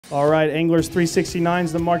All right, Anglers 369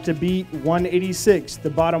 is the mark to beat, 186. The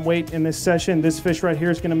bottom weight in this session. This fish right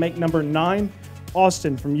here is going to make number 9,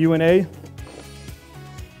 Austin from UNA.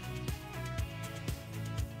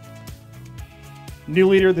 New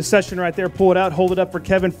leader of the session right there. Pull it out, hold it up for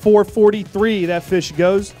Kevin. 443, that fish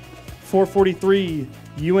goes. 443,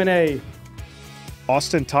 UNA.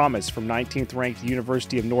 Austin Thomas from 19th ranked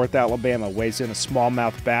University of North Alabama weighs in a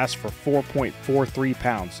smallmouth bass for 4.43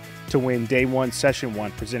 pounds to win Day 1 Session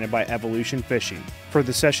 1 presented by Evolution Fishing. For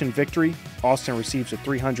the session victory, Austin receives a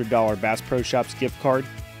 $300 Bass Pro Shops gift card,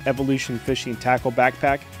 Evolution Fishing tackle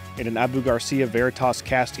backpack, and an Abu Garcia Veritas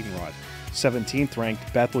casting rod. 17th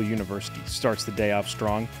ranked Bethel University starts the day off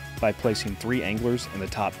strong by placing 3 anglers in the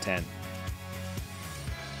top 10.